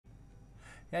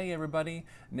Hey everybody,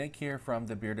 Nick here from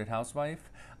The Bearded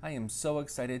Housewife. I am so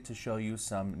excited to show you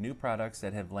some new products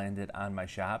that have landed on my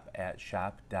shop at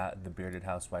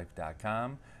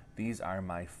shop.thebeardedhousewife.com. These are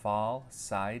my fall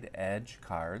side edge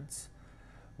cards.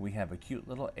 We have a cute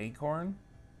little acorn.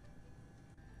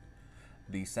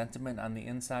 The sentiment on the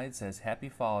inside says happy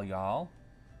fall y'all.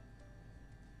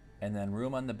 And then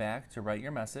room on the back to write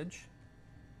your message.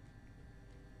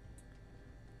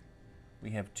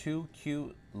 We have two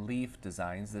cute leaf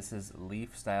designs. This is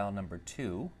leaf style number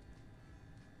 2.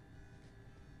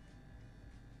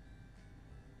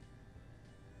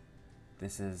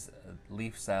 This is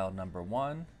leaf style number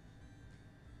 1.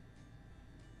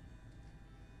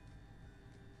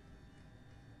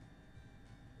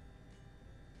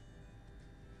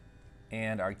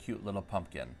 And our cute little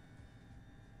pumpkin.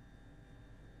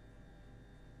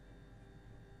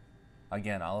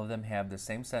 Again, all of them have the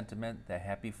same sentiment, the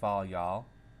happy fall y'all.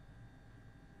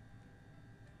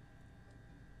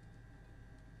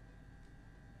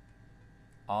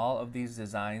 All of these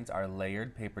designs are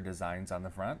layered paper designs on the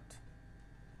front,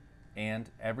 and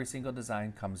every single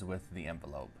design comes with the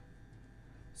envelope.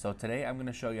 So today I'm going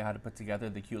to show you how to put together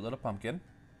the cute little pumpkin.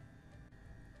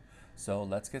 So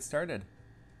let's get started.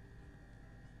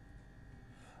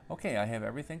 Okay, I have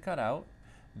everything cut out.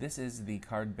 This is the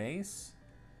card base,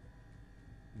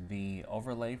 the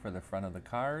overlay for the front of the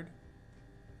card,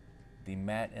 the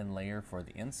mat and layer for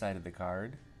the inside of the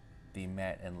card, the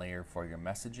mat and layer for your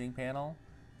messaging panel,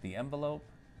 the envelope,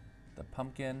 the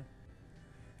pumpkin,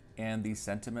 and the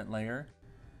sentiment layer.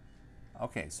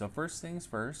 Okay, so first things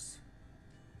first,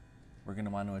 we're going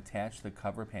to want to attach the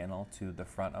cover panel to the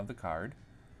front of the card.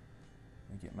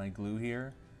 Let me get my glue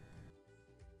here.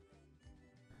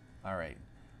 All right,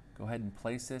 go ahead and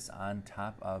place this on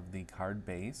top of the card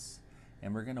base.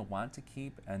 And we're going to want to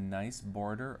keep a nice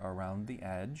border around the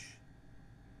edge.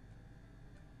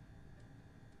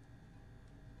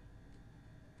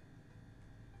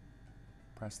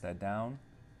 Press that down.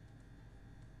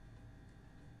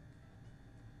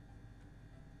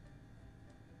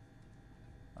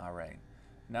 All right,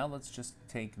 now let's just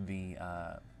take the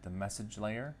message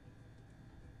layer,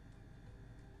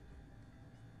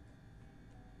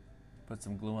 put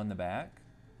some glue on the back,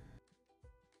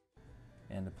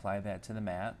 and apply that to the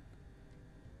mat.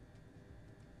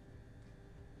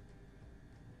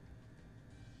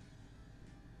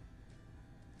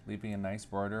 Leaving a nice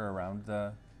border around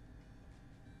the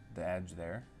edge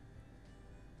there.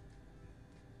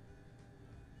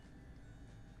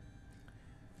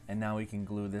 And now we can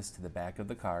glue this to the back of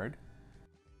the card.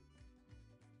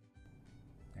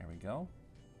 There we go.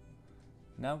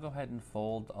 Now go ahead and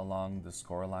fold along the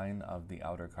score line of the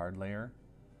outer card layer.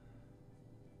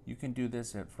 You can do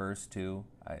this at first too.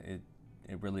 It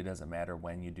really doesn't matter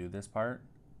when you do this part.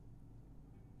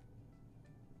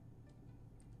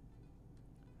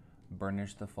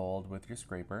 Burnish the fold with your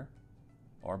scraper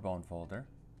or bone folder.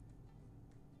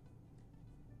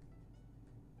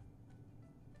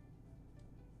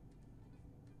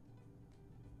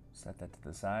 Set that to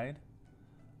the side.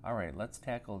 All right, let's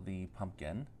tackle the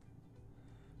pumpkin.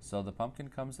 So the pumpkin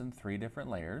comes in 3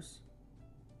 different layers.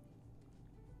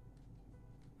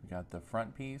 We got the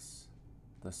front piece,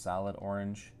 the solid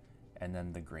orange, and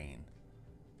then the green.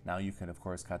 Now you can of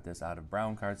course cut this out of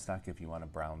brown cardstock if you want a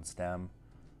brown stem.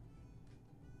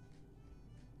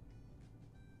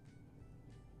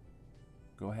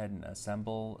 Go ahead and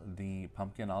assemble the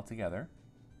pumpkin all together.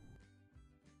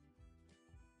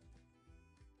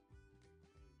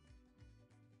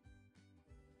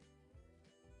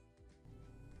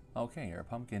 Okay, our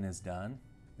pumpkin is done.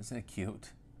 Isn't it cute?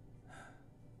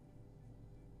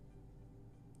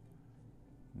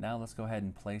 Now let's go ahead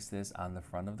and place this on the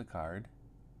front of the card.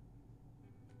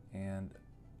 And,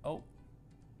 oh,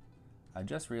 I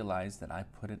just realized that I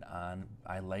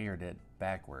layered it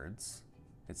backwards.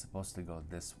 It's supposed to go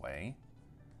this way.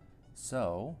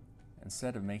 So,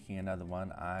 instead of making another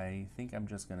one, I think I'm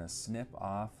just gonna snip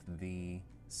off the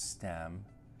stem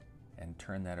and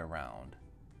turn that around.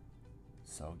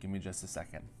 So give me just a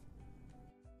second.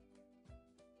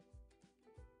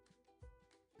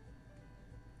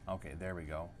 Okay, there we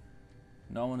go.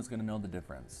 No one is going to know the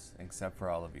difference except for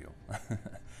all of you.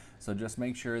 So just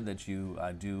make sure that you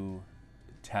do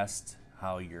test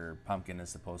how your pumpkin is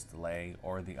supposed to lay,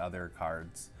 or the other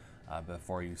cards,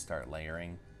 before you start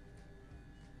layering.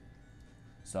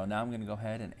 So now I'm going to go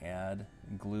ahead and add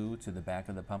glue to the back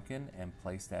of the pumpkin and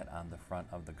place that on the front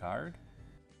of the card.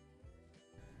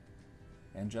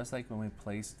 And just like when we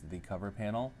placed the cover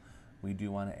panel, we do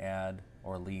want to add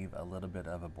or leave a little bit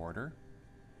of a border.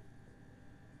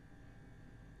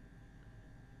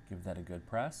 Give that a good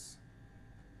press.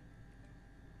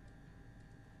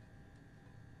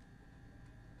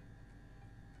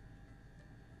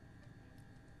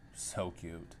 So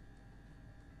cute.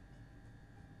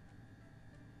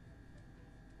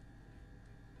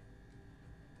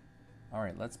 All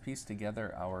right, let's piece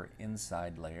together our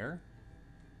inside layer.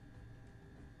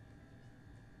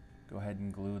 Go ahead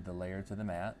and glue the layer to the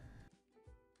mat.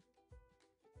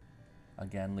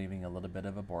 Again, leaving a little bit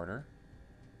of a border.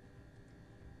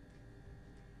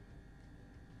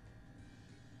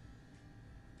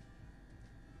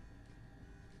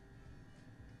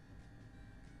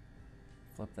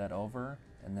 Flip that over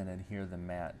and then adhere the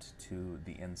mat to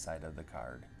the inside of the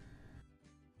card.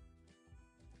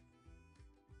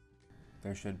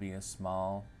 There should be a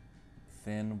small,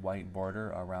 thin white border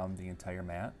around the entire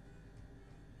mat.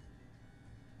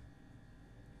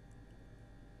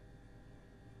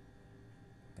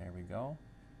 There we go.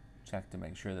 Check to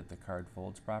make sure that the card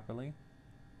folds properly.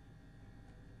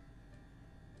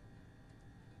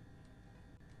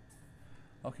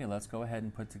 Okay, let's go ahead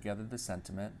and put together the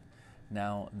sentiment.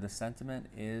 Now, the sentiment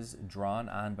is drawn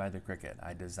on by the Cricut.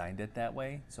 I designed it that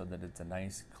way so that it's a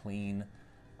nice, clean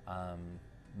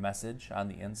message on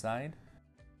the inside.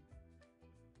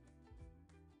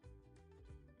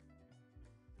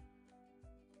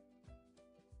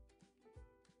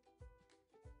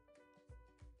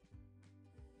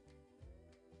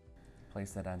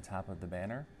 Place that on top of the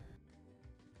banner.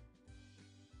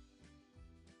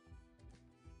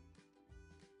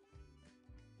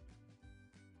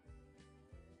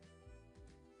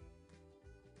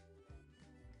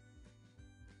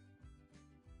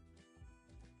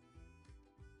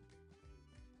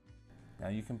 Now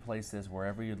you can place this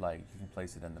wherever you'd like. You can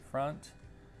place it in the front,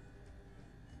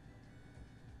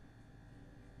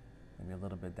 maybe a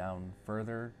little bit down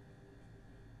further,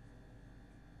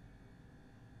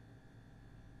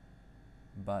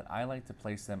 but I like to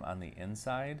place them on the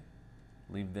inside.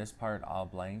 Leave this part all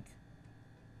blank,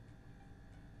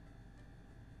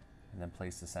 and then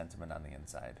place the sentiment on the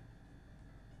inside.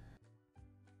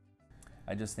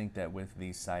 I just think that with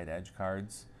these side edge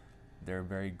cards, they're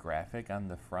very graphic on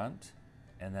the front,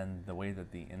 and then the way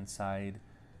that the inside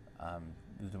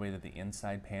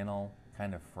panel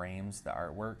kind of frames the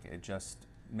artwork, it just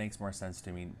makes more sense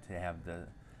to me to have the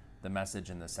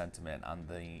message and the sentiment on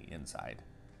the inside.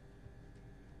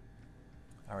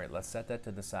 All right, let's set that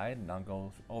to the side, and I'll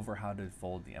go over how to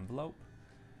fold the envelope.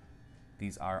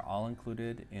 These are all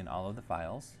included in all of the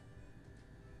files.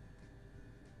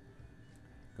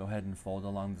 Go ahead and fold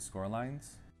along the score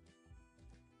lines.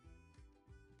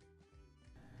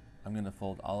 I'm going to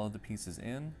fold all of the pieces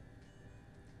in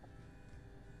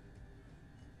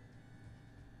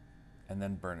and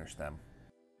then burnish them.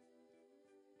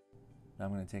 Now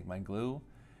I'm going to take my glue,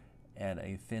 add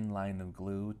a thin line of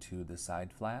glue to the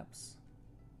side flaps,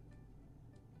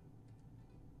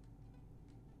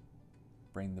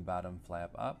 bring the bottom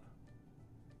flap up,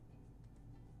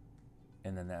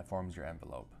 and then that forms your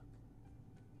envelope.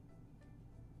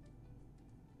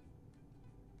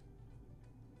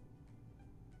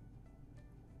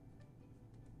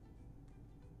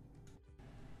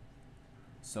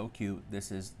 So cute.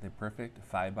 This is the perfect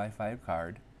 5x5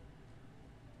 card.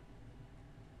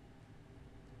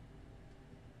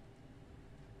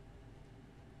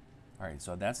 Alright,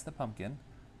 so that's the pumpkin.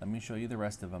 Let me show you the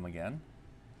rest of them again.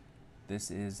 This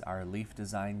is our leaf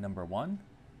design number 1.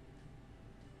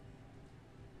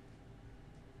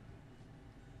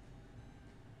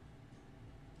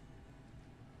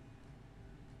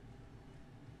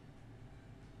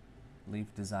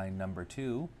 Leaf design number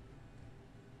 2.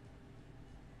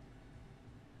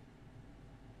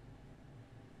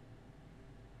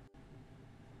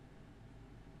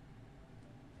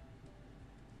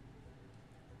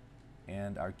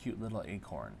 And our cute little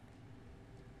acorn.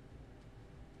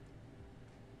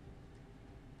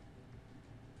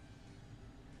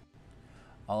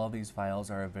 All of these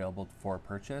files are available for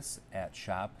purchase at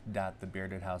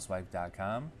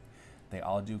shop.thebeardedhousewife.com. They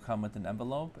all do come with an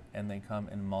envelope, and they come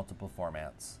in multiple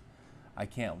formats. I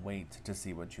can't wait to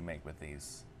see what you make with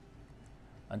these.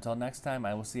 Until next time,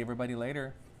 I will see everybody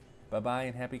later. Bye-bye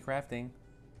and happy crafting.